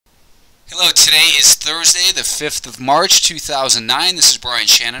Hello, today is Thursday, the 5th of March, 2009. This is Brian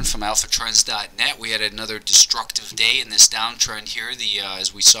Shannon from AlphaTrends.net. We had another destructive day in this downtrend here.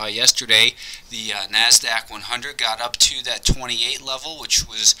 As we saw yesterday, the NASDAQ 100 got up to that 28 level, which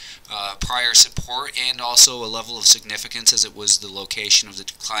was prior support and also a level of significance as it was the location of the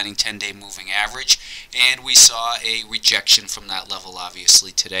declining 10-day moving average. And we saw a rejection from that level,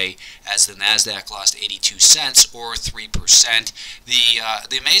 obviously, today as the NASDAQ lost 82 cents or 3%.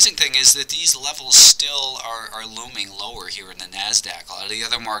 The amazing thing is that these levels still are looming lower here in the NASDAQ. A lot of the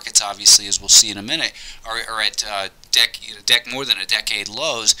other markets, obviously, as we'll see in a minute, are at more than a decade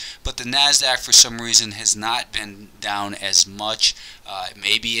lows, but the NASDAQ for some reason has not been down as much.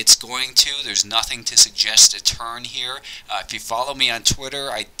 Maybe it's going to. There's nothing to suggest a turn here. If you follow me on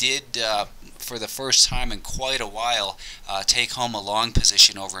Twitter, I did for the first time in quite a while take home a long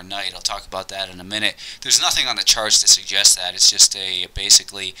position overnight. I'll talk about that in a minute. There's nothing on the charts to suggest that. It's just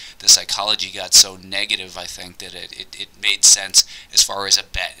basically the psychology got so negative, I think, that it made sense as far as a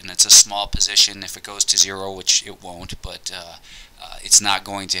bet. And it's a small position. If it goes to zero, which it won't, but it's not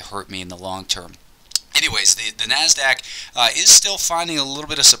going to hurt me in the long term. Anyways, the NASDAQ is still finding a little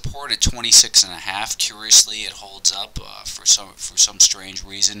bit of support at 26.5. Curiously, it holds up for some strange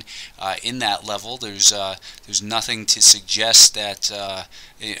reason in that level. There's nothing to suggest that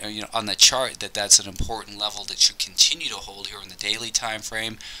on the chart that's an important level that should continue to hold here in the daily time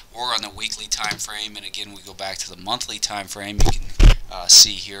frame or on the weekly time frame. And again, we go back to the monthly time frame. You can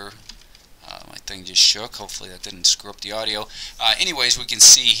see here. My thing just shook. Hopefully that didn't screw up the audio. Anyways, we can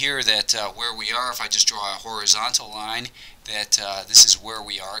see here that where we are, if I just draw a horizontal line, that this is where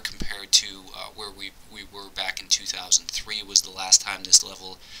we are compared to where we were back in 2003 was the last time this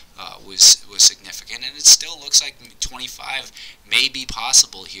level was significant, and it still looks like 25 may be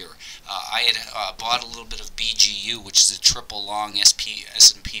possible here. I had bought a little bit of BGU, which is a triple long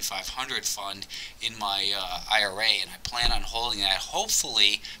S&P 500 fund in my IRA, and I plan on holding that.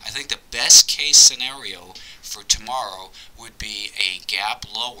 Hopefully, I think the best case scenario for tomorrow would be a gap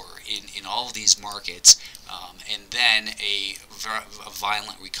lower in all of these markets, and then a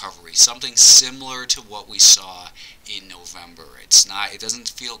violent recovery, something similar to what we saw in November. It doesn't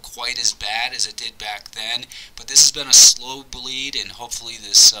feel quite as bad as it did back then, but this has been a slow bleed, and hopefully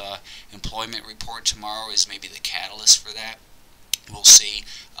this employment report tomorrow is maybe the catalyst for that. We'll see,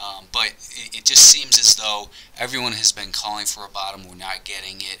 but it just seems as though everyone has been calling for a bottom. We're not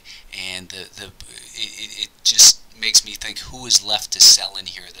getting it, and it just makes me think who is left to sell in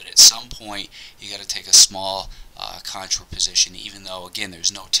here. That at some point you got to take a small contra position, even though again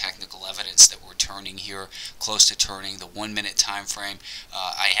there's no technical evidence that we're turning here, close to turning. The 1 minute time frame,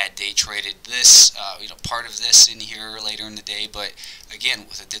 I had day traded this, part of this in here later in the day, but again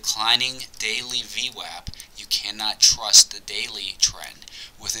with a declining daily VWAP, you cannot trust the daily trend.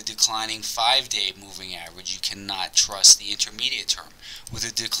 With a declining 5-day moving average, you cannot trust the intermediate term. With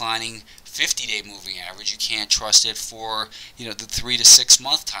a declining 50-day moving average, you can't trust it for the 3 to 6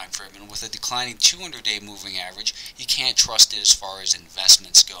 month time frame, and with a declining 200-day moving average, you can't trust it as far as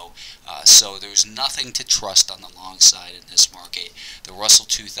investments go. So there's nothing to trust on the long side in this market. The Russell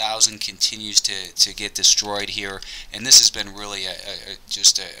 2000 continues to get destroyed here, and this has been really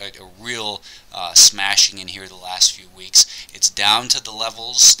just a real smashing in here the last few weeks. It's down to the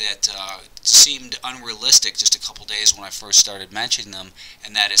levels that seemed unrealistic just a couple days when I first started mentioning them,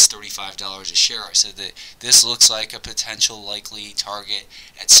 and that is $35 a share. I said that this looks like a potential likely target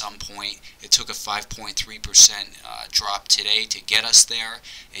at some point. It took a 5.3% drop today to get us there.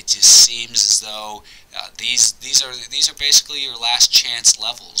 It just seems as though these are basically your last chance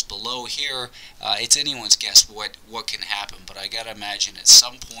levels. Below here, it's anyone's guess what can happen, but I gotta imagine at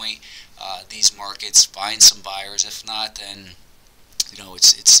some point these markets find some buyers. If not, then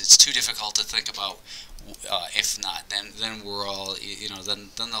it's too difficult to think about. If not, then we're all then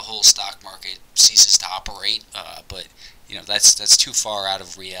the whole stock market ceases to operate. But that's too far out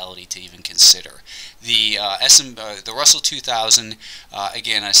of reality to even consider. The the Russell 2000,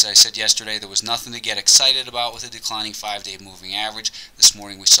 again, as I said yesterday, there was nothing to get excited about with a declining 5-day moving average. This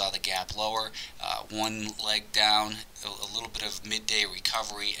morning we saw the gap lower, one leg down, a little bit of midday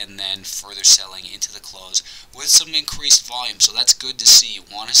recovery, and then further selling into the close with some increased volume. So that's good to see. You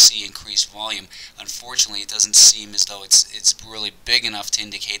want to see increased volume. Unfortunately, it doesn't seem as though it's really big enough to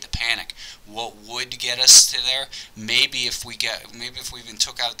indicate the panic. What would get us to there? Maybe if we even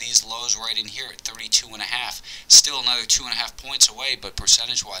took out these lows right in here at 32.5, still another 2.5 points away, but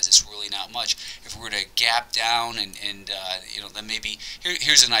percentage-wise, it's really not much. If we were to gap down and then maybe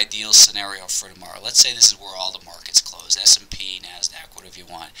here's an ideal scenario for tomorrow. Let's say this is where all the markets close, S&P, NASDAQ, whatever you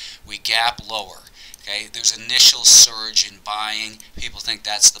want. We gap lower. Okay, there's initial surge in buying. People think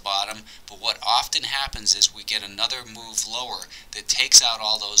that's the bottom, but what often happens is we get another move lower that takes out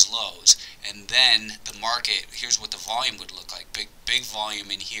all those lows, and then the market, here's what the volume would look like. Big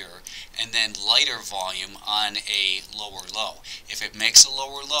volume in here, and then lighter volume on a lower low. If it makes a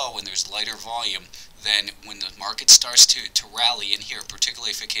lower low and there's lighter volume, then when the market starts to rally in here,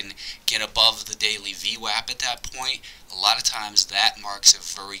 particularly if it can get above the daily VWAP at that point, a lot of times that marks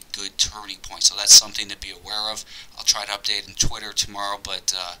a very good turning point. So that's something to be aware of. I'll try to update on Twitter tomorrow,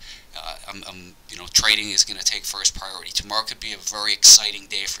 but trading is going to take first priority. Tomorrow could be a very exciting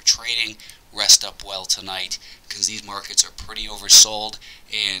day for trading. Rest up well tonight because these markets are pretty oversold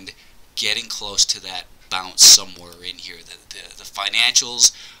and getting close to that bounce somewhere in here. The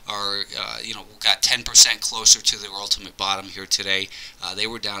financials are, got 10% closer to their ultimate bottom here today. They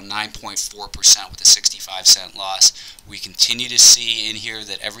were down 9.4% with a 65-cent loss. We continue to see in here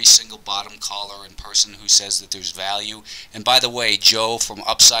that every single bottom caller and person who says that there's value, and by the way, Joe from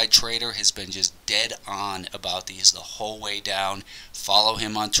Upside Trader has been just dead on about these the whole way down. Follow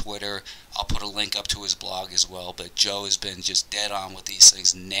him on Twitter. I'll put a link up to his blog as well, but Joe has been just dead on with these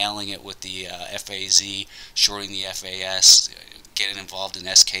things, nailing it with the FAZ, shorting the FAS, getting involved in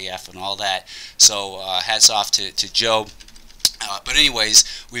SKF and all that. So hats off to Joe. But anyways,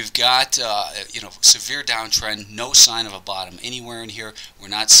 we've got severe downtrend, no sign of a bottom anywhere in here. We're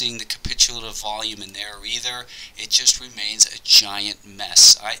not seeing the capitulative volume in there either. It just remains a giant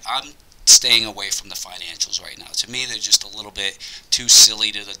mess. I'm staying away from the financials right now. To me, they're just a little bit too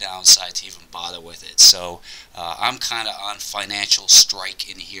silly to the downside to even bother with it. So I'm kind of on financial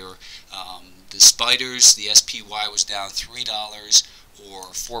strike in here. The spiders, the SPY was down $3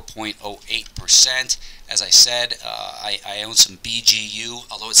 or 4.08%. As I said, I own some BGU,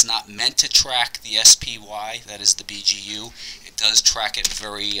 although it's not meant to track the SPY, that is the BGU. It does track it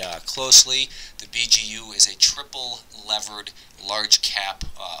very closely. The BGU is a triple levered large cap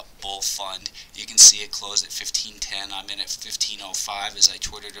bull fund. You can see it closed at 1510. I'm in at 1505 as I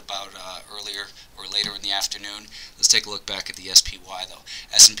twittered about earlier or later in the afternoon. Let's take a look back at the SPY though.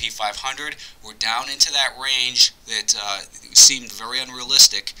 S&P 500, we're down into that range that seemed very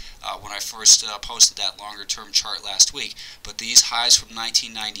unrealistic when I first posted that longer term chart last week. But these highs from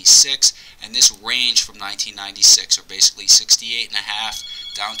 1996 and this range from 1996 are basically 68.5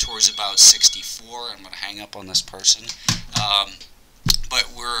 down towards about 64. I'm going to hang up on this person. But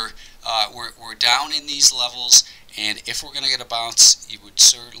we're down in these levels, and if we're going to get a bounce, you would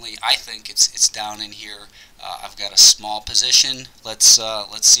certainly, I think it's down in here. I've got a small position. Let's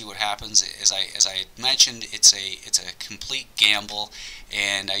see what happens. As I mentioned, it's a complete gamble,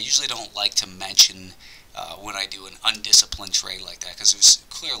 and I usually don't like to mention when I do an undisciplined trade like that, because there's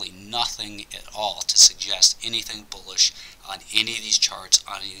clearly nothing at all to suggest anything bullish on any of these charts,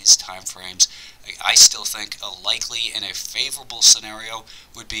 on any of these time frames. I still think a likely and a favorable scenario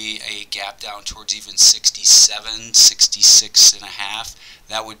would be a gap down towards even 67, 66 and a half.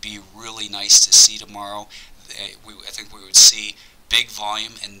 That would be really nice to see tomorrow. I think we would see big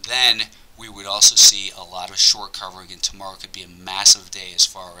volume, and then we would also see a lot of short covering, and tomorrow could be a massive day as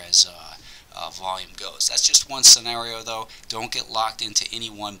far as volume goes. That's just one scenario though. Don't get locked into any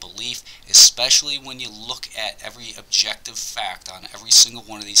one belief, especially when you look at every objective fact on every single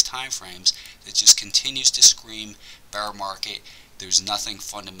one of these time frames that just continues to scream bear market. There's nothing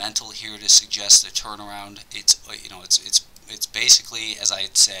fundamental here to suggest a turnaround. It's basically, as I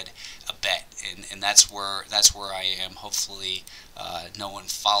had said, a bet, and that's where I am. Hopefully no one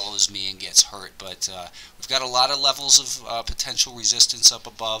follows me and gets hurt, but we've got a lot of levels of potential resistance up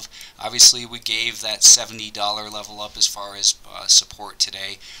above. Obviously we gave that $70 level up as far as support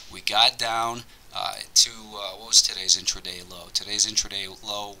today. We got down to what was today's intraday low? Today's intraday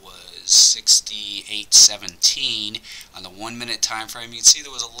low was 68.17 on the 1 minute time frame. You can see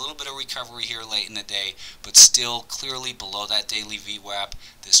there was a little bit of recovery here late in the day, but still clearly below that daily VWAP.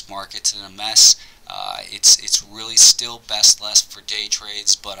 This market's in a mess. It's really still best left for day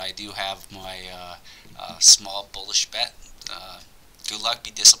trades, but I do have my small bullish bet. Good luck.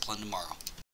 Be disciplined tomorrow.